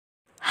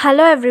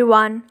Hello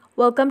everyone,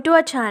 welcome to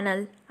our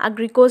channel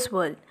AGRICO'S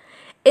World.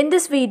 In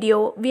this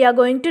video, we are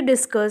going to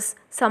discuss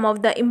some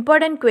of the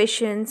important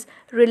questions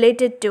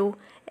related to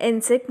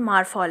insect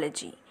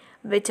morphology,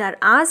 which are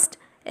asked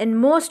in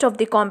most of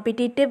the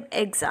competitive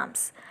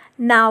exams.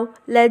 Now,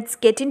 let's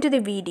get into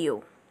the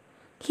video.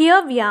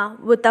 Here we are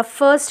with the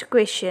first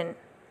question.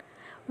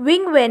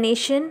 Wing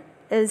venation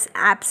is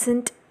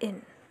absent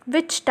in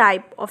which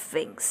type of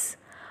wings?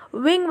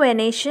 Wing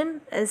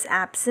venation is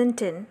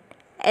absent in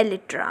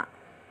elytra.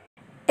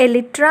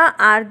 Elytra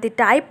are the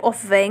type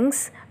of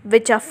wings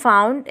which are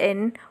found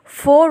in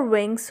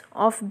forewings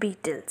of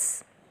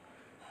beetles.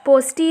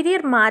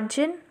 Posterior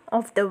margin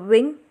of the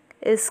wing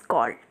is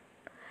called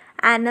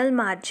anal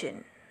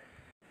margin,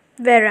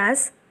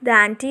 whereas the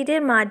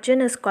anterior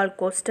margin is called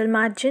costal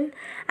margin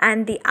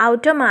and the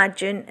outer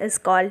margin is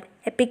called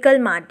apical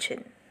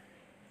margin.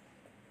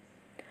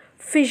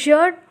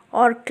 Fissured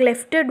or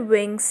clefted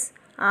wings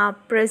are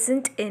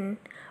present in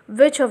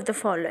which of the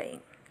following?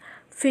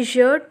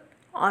 Fissured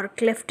or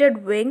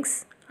clefted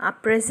wings are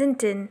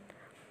present in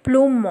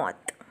plume moth.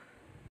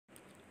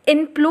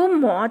 In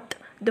plume moth,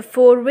 the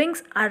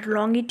forewings are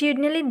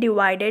longitudinally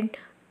divided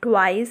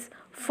twice,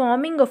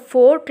 forming a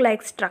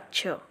fork-like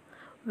structure,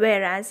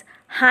 whereas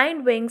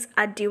hind wings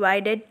are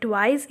divided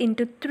twice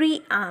into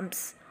three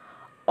arms.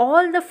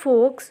 All the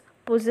forks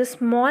possess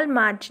small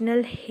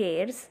marginal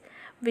hairs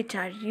which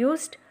are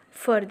used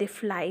for the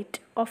flight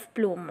of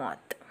plume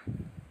moth.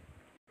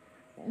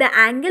 The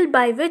angle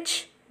by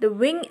which the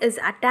wing is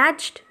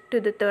attached to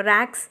the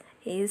thorax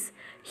is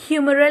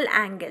humeral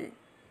angle.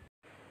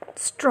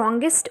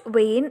 Strongest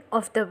vein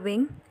of the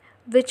wing,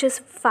 which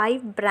is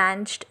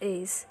 5-branched,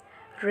 is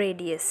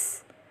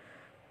radius.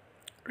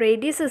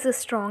 Radius is the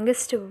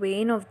strongest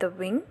vein of the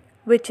wing,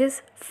 which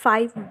is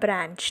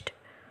 5-branched.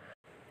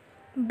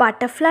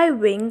 Butterfly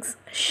wings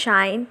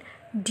shine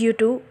due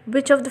to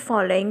which of the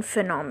following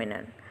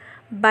phenomenon?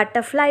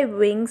 Butterfly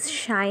wings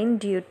shine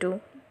due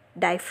to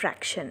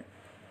diffraction.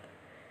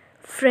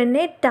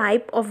 Frenate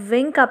type of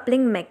wing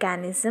coupling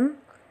mechanism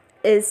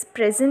is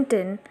present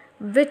in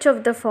which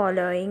of the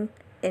following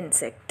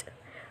insect?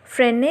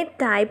 Frenate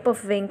type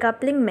of wing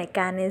coupling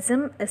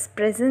mechanism is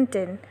present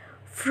in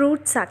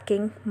fruit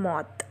sucking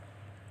moth.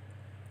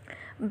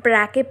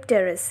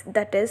 Brachypterous,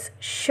 that is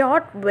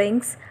short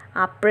wings,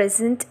 are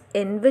present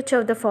in which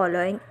of the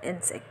following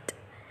insect?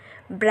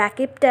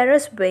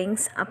 Brachypterous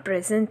wings are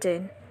present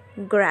in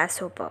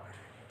grasshopper.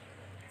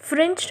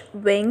 Fringed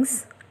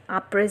wings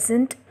are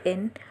present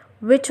in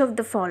which of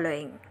the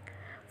following?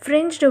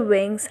 Fringed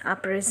wings are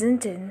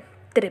present in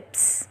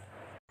thrips.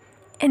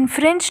 In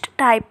fringed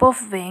type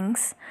of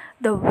wings,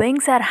 the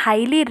wings are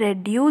highly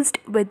reduced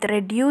with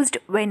reduced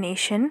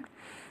venation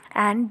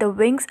and the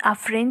wings are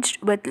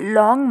fringed with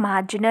long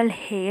marginal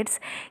hairs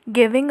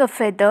giving a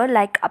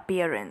feather-like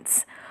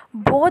appearance.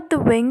 Both the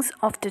wings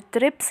of the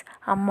thrips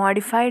are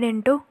modified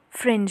into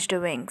fringed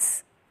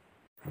wings.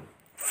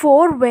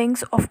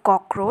 Forewings of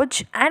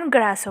cockroach and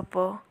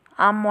grasshopper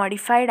are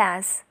modified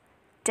as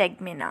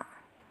tegmina.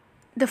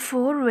 The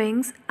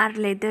forewings are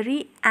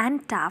leathery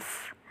and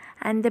tough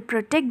and they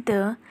protect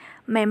the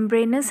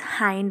membranous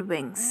hind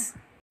wings.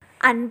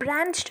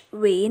 Unbranched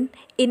vein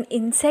in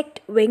insect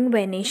wing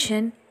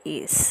venation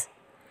is.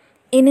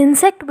 In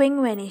insect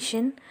wing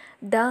venation,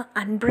 the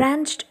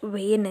unbranched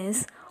vein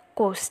is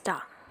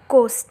costa.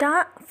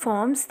 Costa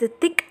forms the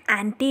thick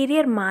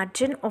anterior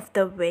margin of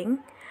the wing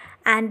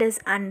and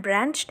is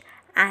unbranched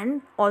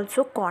and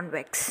also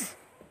convex.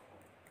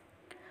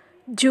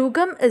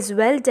 Jugum is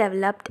well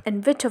developed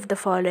in which of the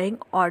following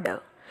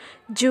order?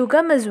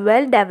 Jugum is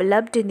well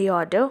developed in the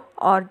order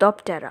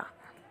Orthoptera.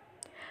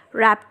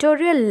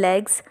 Raptorial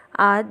legs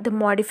are the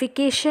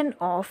modification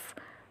of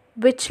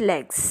which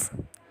legs?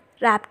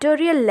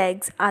 Raptorial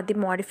legs are the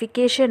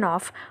modification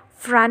of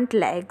front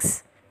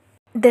legs.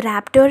 The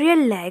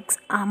raptorial legs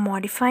are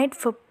modified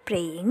for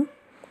preying.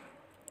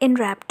 In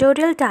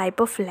raptorial type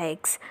of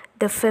legs,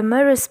 the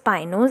femur is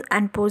spinous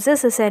and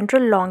possesses a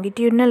central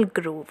longitudinal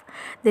groove.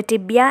 The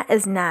tibia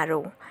is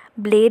narrow,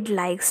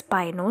 blade-like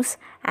spinous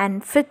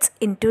and fits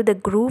into the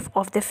groove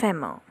of the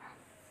femur.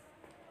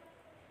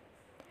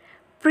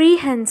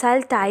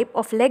 Prehensile type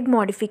of leg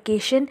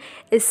modification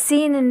is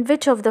seen in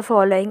which of the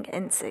following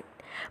insect?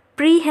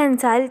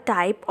 Prehensile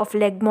type of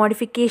leg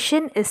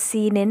modification is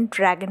seen in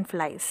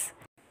dragonflies.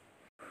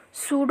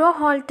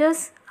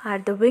 Pseudohalters are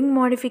the wing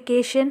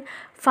modification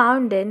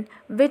found in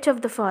which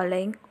of the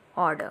following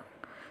order?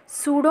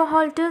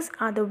 Pseudohalters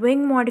are the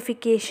wing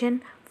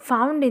modification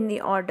found in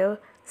the order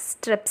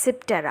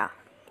Strepsiptera.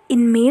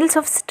 In males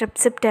of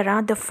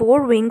Strepsiptera, the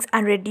forewings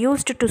are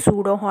reduced to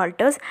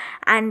pseudohalters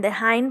and the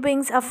hind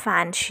wings are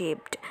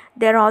fan-shaped.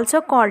 They are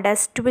also called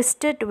as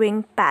twisted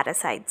wing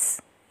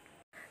parasites.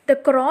 The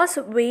cross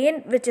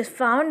vein which is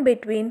found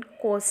between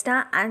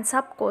costa and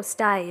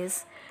subcosta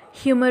is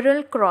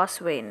humeral cross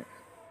vein.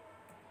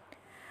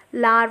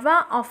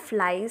 Larvae of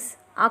flies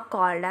are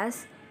called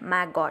as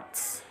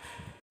maggots,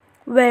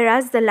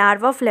 whereas the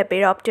larvae of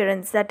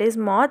lepidopterans, that is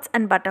moths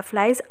and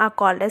butterflies, are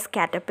called as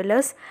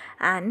caterpillars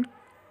and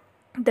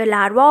The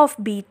larvae of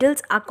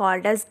beetles are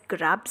called as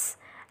grubs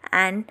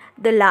and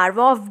the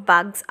larvae of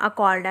bugs are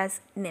called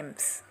as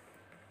nymphs.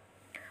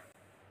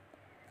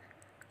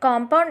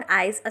 Compound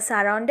eyes are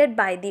surrounded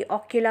by the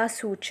ocular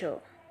suture.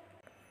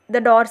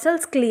 The dorsal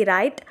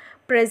sclerite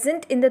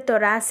present in the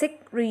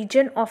thoracic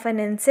region of an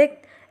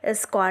insect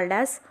is called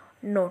as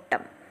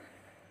notum.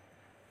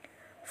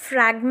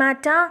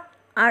 Phragmata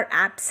are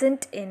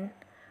absent in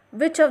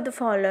which of the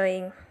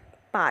following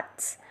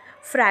parts?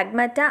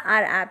 Phragmata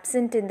are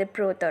absent in the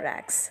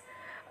prothorax.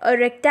 A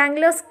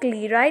rectangular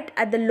sclerite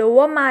at the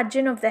lower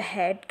margin of the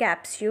head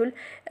capsule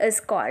is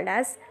called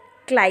as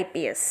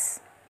clypeus.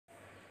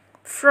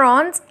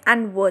 Frons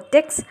and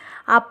vertex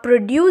are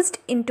produced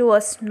into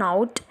a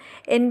snout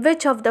in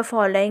which of the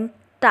following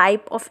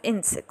type of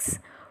insects?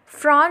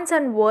 Frons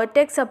and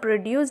vertex are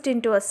produced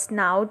into a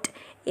snout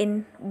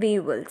in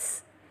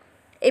weevils.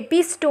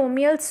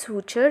 Epistomial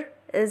suture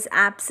is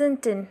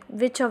absent in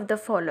which of the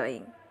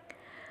following?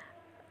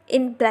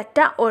 In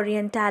Blatta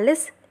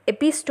orientalis,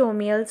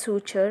 epistomial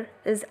suture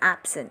is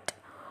absent.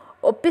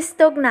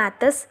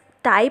 Opistognathus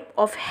type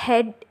of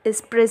head is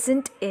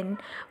present in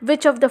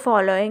which of the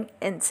following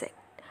insect?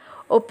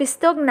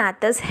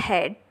 Opistognathus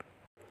head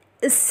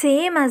is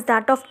same as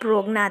that of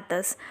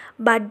Prognathus,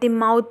 but the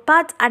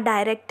mouthparts are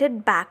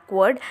directed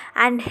backward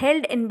and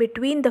held in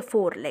between the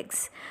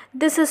forelegs.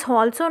 This is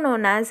also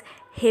known as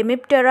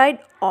hemipteroid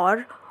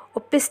or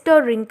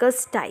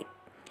Opistorhynchus type.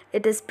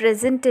 It is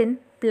present in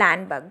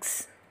plant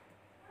bugs.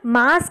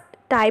 Masked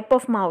type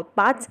of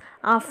mouthparts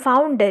are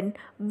found in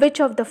which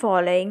of the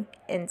following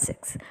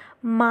insects?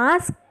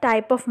 Masked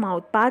type of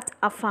mouthparts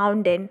are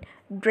found in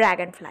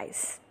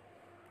dragonflies.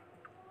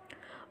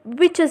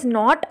 Which is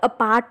not a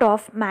part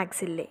of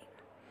maxillae?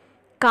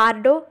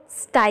 Cardo,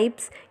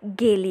 Stipes,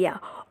 Galea.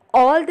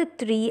 All the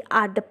three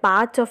are the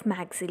parts of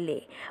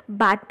maxillae,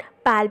 but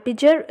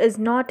palpiger is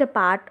not a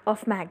part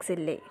of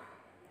maxillae.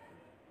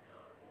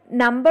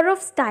 Number of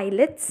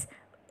stylets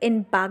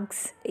in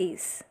bugs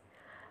is?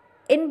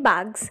 In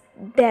bugs,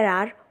 there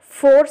are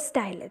 4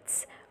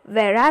 stylets,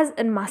 whereas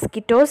in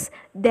mosquitoes,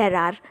 there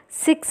are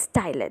 6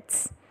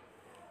 stylets.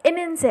 In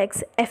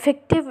insects,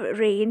 effective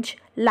range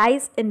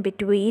lies in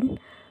between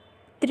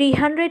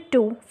 300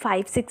 to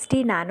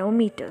 560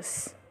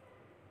 nanometers.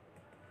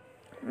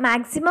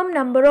 Maximum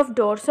number of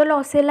dorsal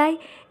ocelli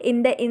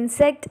in the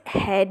insect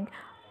head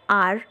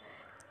are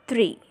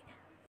 3.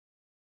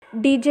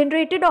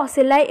 Degenerated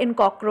ocelli in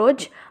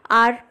cockroach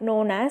are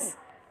known as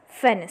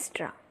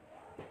fenestra.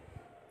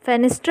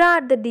 Fenestra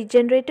are the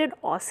degenerated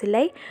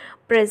ocelli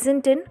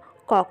present in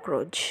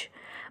cockroach.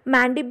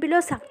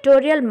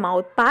 Mandibulosuctorial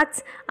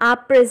mouthparts are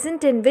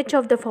present in which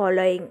of the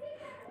following?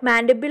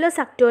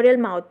 Mandibulosuctorial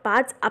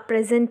mouthparts are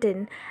present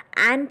in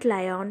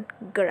antlion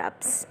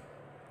grubs.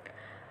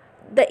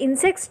 The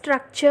insect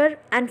structure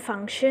and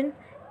function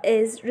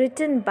is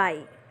written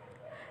by.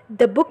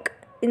 The book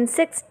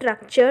Insect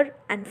Structure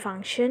and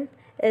Function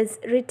is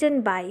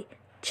written by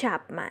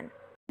Chapman.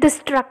 The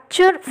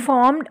structure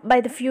formed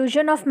by the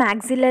fusion of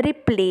maxillary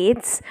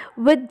plates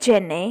with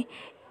gennae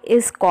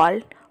is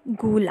called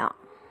gula.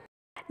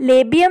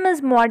 Labium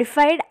is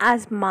modified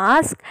as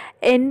mask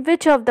in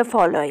which of the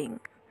following?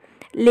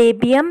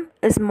 Labium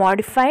is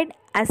modified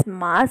as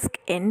mask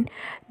in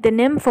the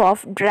nymph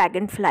of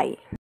dragonfly.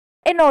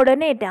 In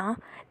Odonata,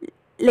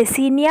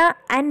 Lecinia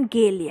and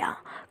Galea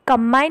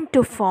combine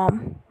to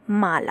form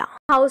mala.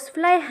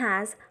 Housefly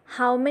has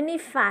how many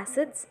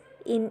facets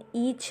in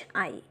each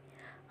eye?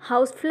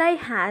 Housefly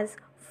has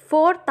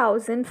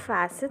 4,000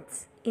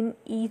 facets in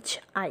each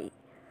eye.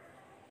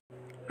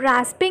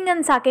 Rasping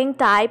and sucking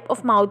type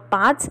of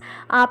mouthparts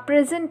are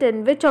present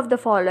in which of the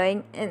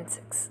following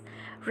insects?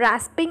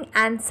 Rasping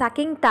and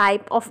sucking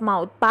type of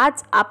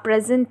mouthparts are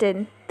present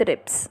in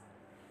thrips.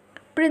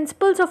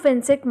 Principles of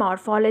insect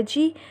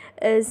morphology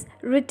is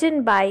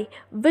written by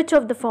which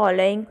of the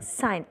following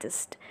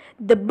scientist?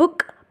 The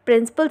book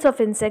Principles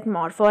of Insect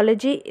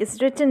Morphology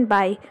is written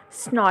by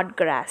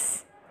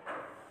Snodgrass.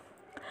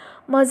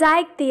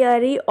 Mosaic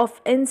theory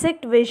of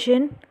insect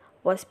vision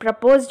was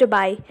proposed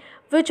by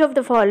which of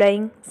the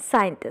following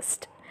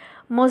scientist?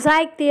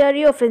 Mosaic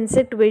theory of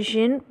insect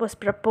vision was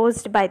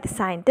proposed by the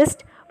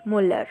scientist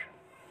Muller.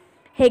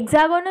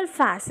 Hexagonal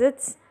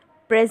facets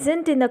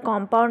present in the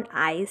compound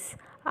eyes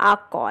are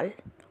called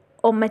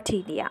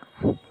ommatidia.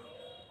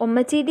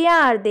 Ommatidia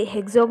are the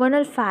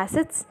hexagonal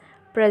facets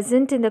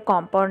present in the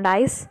compound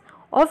eyes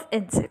of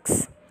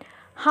insects.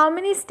 How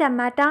many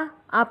stomata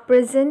are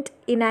present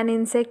in an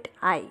insect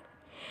eye?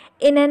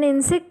 In an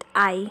insect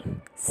eye,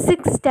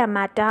 6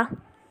 stomata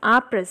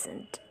are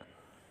present.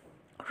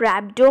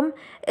 Rhabdome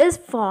is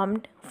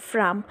formed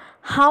from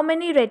how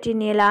many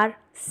retinular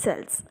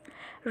cells?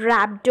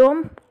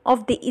 Rhabdome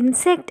of the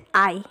insect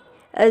eye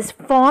is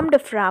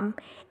formed from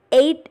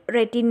 8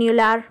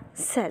 retinular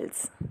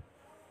cells.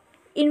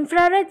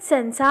 Infrared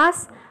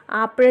sensors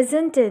are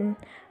present in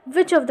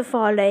which of the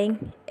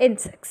following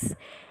insects?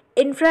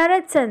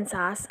 Infrared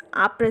sensors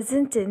are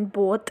present in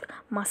both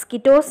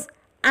mosquitoes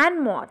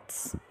and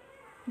moths.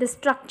 The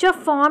structure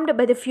formed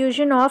by the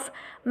fusion of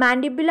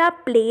mandibular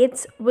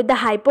plates with the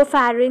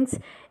hypopharynx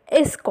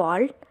is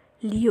called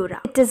pleura.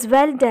 It is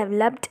well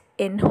developed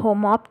in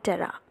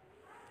Homoptera.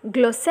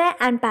 Glossae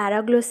and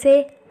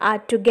paraglossae are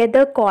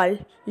together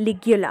called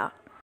ligula.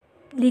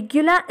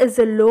 Ligula is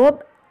a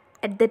lobe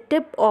at the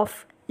tip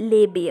of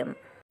labium.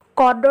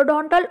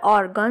 Chordodontal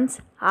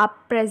organs are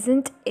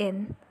present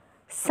in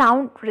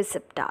sound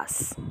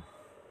receptors.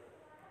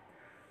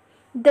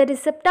 The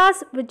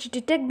receptors which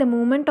detect the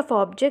movement of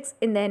objects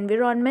in the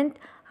environment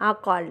are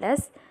called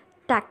as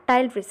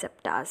tactile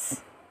receptors.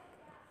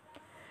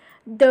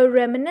 The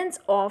remnants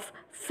of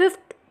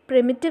fifth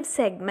primitive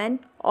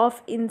segment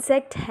of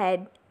insect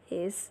head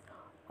is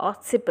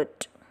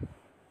occiput.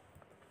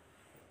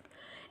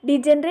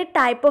 Degenerate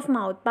type of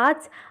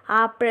mouthparts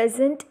are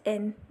present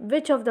in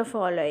which of the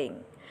following?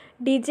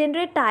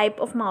 Degenerate type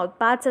of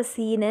mouthparts are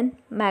seen in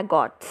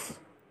maggots.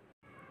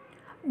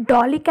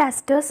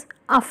 Dolichosters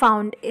are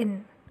found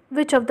in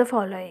which of the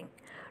following?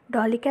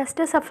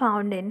 Dolichosters are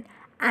found in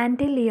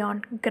Antlion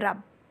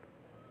grub.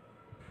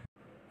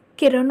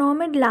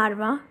 Chironomid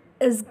larva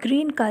is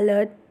green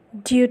colored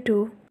due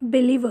to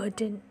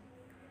biliverdin.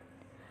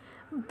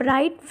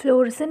 Bright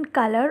fluorescent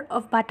color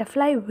of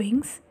butterfly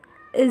wings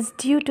is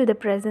due to the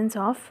presence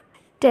of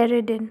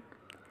pteridin.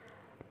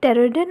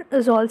 Pteridin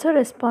is also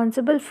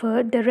responsible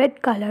for the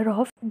red color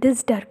of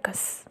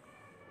Dysdarchus,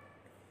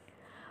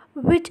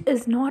 which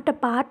is not a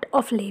part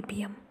of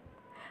labium.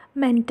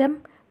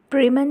 Mentum,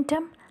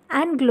 prementum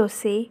and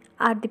glossae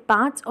are the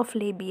parts of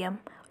labium,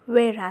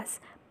 whereas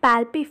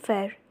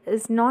palpifere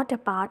is not a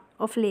part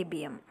of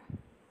labium.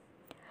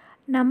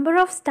 Number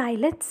of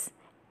stylets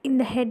in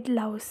the head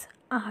louse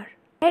are: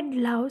 head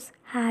louse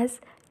has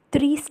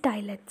 3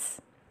 stylets.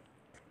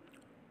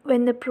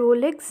 When the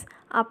prolegs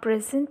are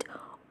present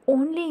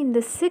only in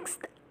the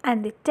 6th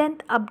and the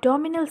 10th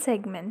abdominal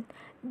segment,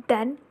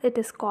 then it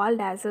is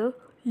called as a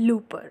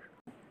looper.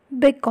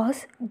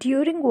 Because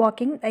during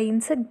walking the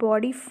insect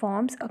body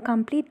forms a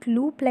complete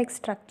loop-like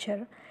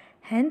structure,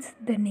 hence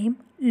the name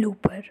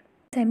looper.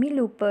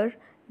 Semi-looper,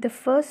 the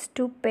first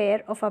 2 pair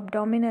of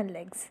abdominal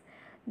legs,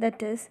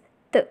 that is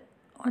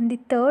on the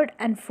 3rd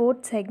and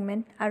 4th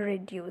segment, are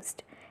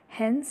reduced.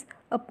 Hence,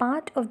 a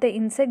part of the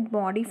insect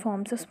body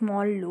forms a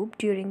small loop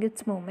during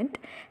its movement,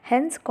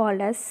 hence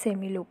called as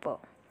semi-looper.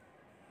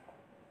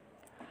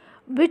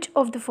 Which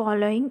of the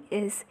following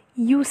is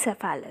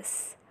eucephalus?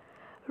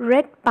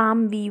 Red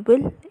palm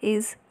weevil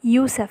is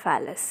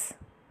eucephalus.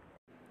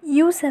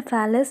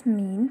 Eucephalus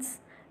means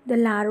the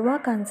larva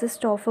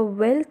consists of a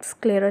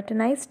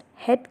well-sclerotinized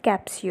head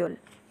capsule.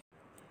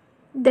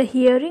 The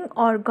hearing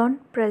organ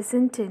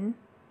present in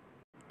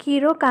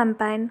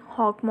Chirocampine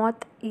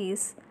hawkmoth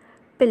is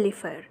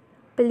pilifer.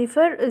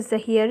 Pilifer is the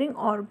hearing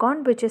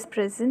organ which is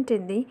present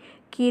in the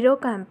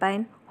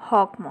Chirocampine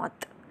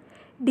hawkmoth.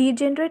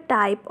 Degenerate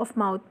type of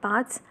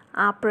mouthparts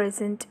are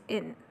present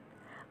in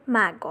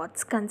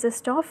maggots,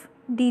 consist of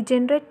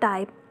degenerate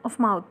type of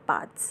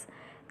mouthparts.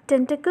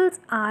 Tentacles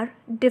are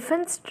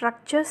defense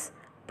structures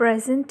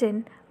present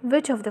in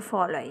which of the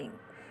following?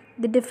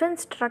 The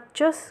defense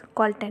structures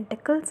called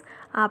tentacles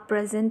are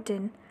present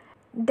in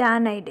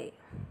Danaidae.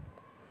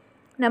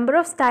 Number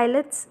of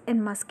stylets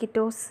in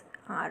mosquitoes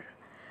are: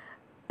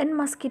 in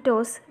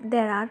mosquitoes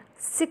there are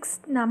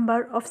 6 number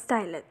of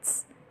stylets.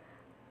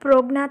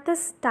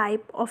 Prognathous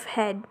type of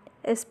head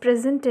is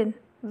present in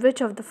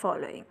which of the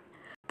following?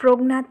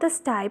 Prognathous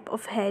type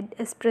of head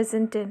is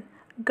present in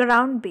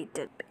ground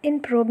beetle. In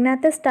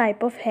prognathous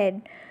type of head,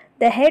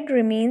 the head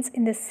remains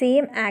in the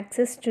same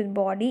axis to the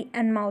body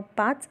and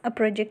mouthparts are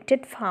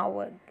projected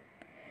forward.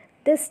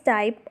 This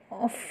type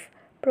of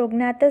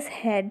prognathous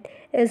head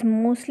is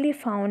mostly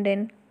found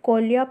in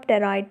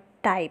coleopteroid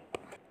type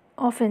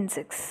of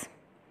insects.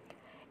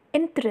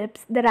 In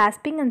thrips, the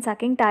rasping and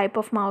sucking type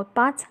of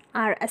mouthparts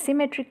are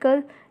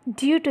asymmetrical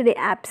due to the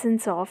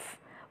absence of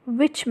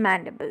which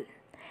mandible?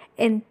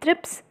 In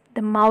thrips,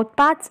 the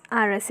mouthparts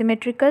are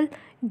asymmetrical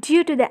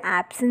due to the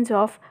absence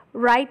of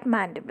right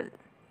mandible.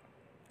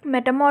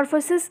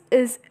 Metamorphosis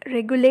is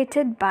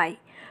regulated by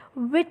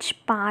which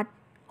part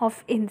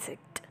of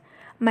insect?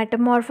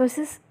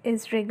 Metamorphosis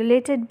is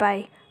regulated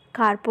by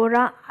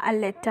Carpora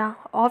aleta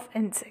of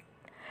insect.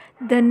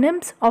 The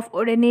nymphs of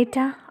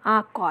Odonata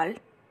are called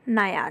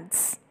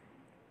naiads.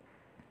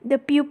 The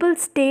pupal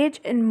stage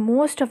in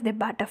most of the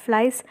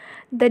butterflies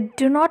that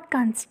do not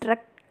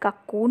construct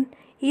cocoon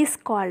is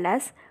called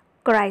as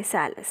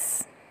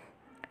chrysalis.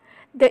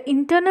 The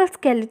internal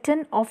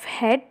skeleton of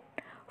head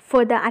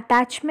for the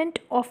attachment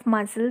of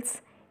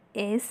muscles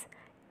is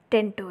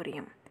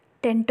tentorium.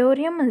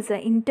 Tentorium is the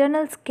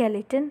internal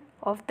skeleton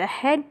of the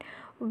head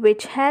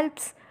which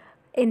helps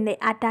in the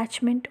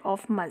attachment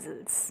of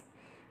muscles.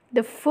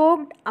 The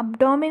forked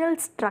abdominal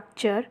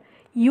structure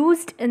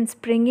used in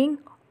springing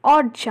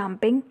or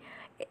jumping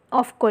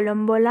of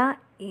columbola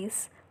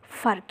is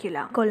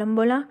furcula.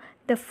 Columbola,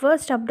 The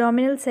first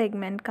abdominal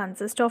segment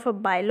consists of a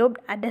bilobed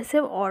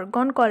adhesive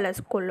organ called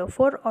as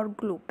colophore or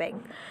glue peg,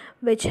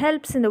 which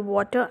helps in the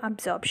water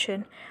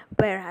absorption,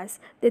 whereas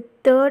the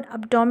third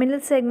abdominal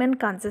segment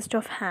consists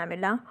of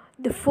hamula,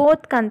 the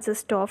fourth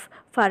consists of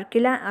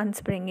furcula and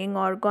springing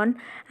organ,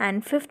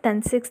 and fifth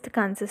and sixth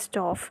consist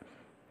of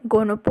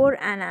gonopore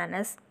and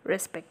anus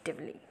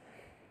respectively.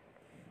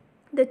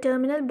 The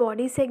terminal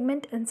body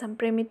segment in some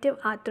primitive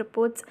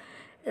arthropods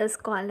is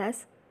called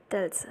as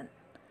telson.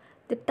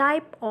 The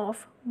type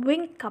of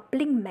wing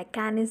coupling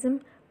mechanism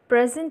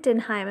present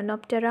in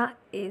Hymenoptera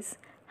is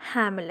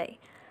hamuli.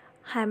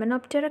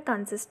 Hymenoptera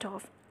consists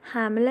of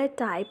hamuli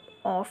type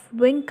of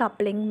wing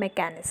coupling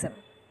mechanism.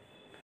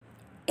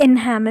 In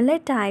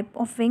hamuli type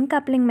of wing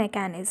coupling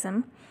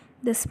mechanism,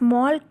 the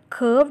small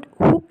curved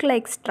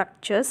hook-like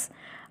structures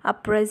are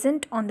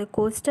present on the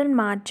costal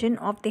margin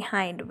of the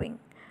hind wing,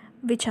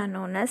 which are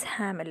known as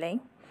hamuli,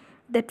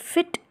 that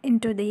fit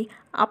into the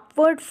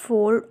upward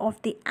fold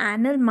of the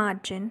anal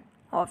margin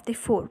of the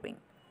forewing.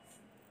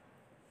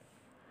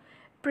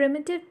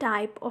 Primitive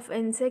type of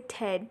insect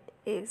head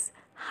is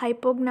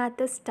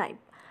hypognathous type.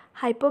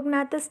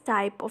 Hypognathous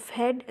type of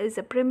head is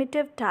a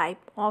primitive type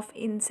of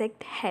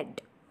insect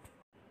head.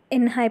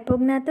 In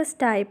hypognathous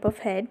type of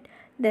head,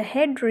 the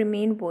head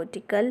remains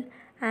vertical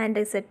and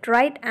is at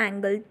right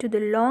angle to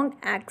the long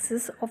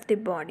axis of the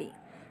body,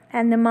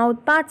 and the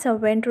mouth parts are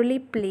ventrally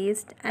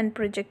placed and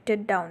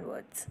projected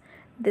downwards.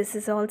 This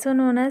is also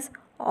known as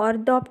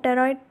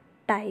orthopteroid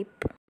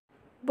type.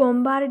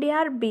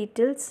 Bombardier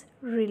beetles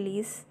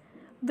release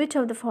which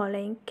of the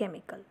following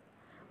chemical?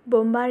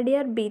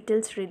 Bombardier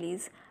beetles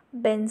release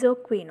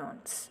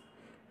benzoquinones.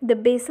 The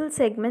basal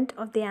segment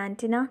of the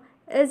antenna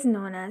is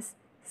known as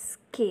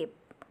scape.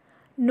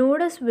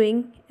 Nodus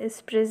wing is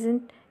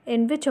present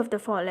in which of the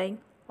following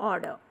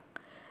order?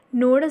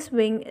 Nodus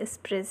wing is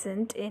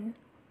present in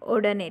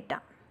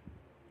Odonata.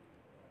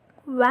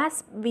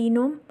 Wasp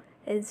venome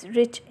is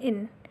rich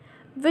in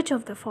which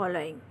of the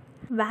following?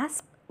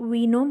 Wasp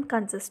venome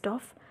consists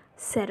of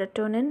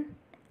serotonin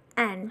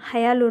and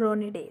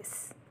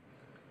hyaluronidase.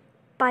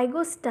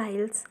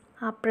 Pygostyles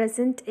are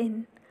present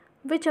in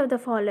which of the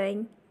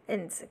following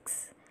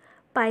insects?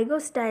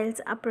 Pygostyles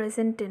are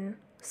present in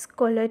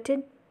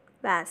scoleted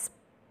wasp.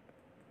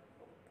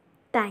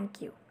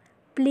 Thank you.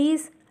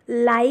 Please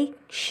like,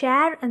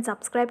 share and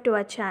subscribe to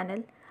our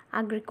channel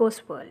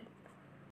AGRICO'S World.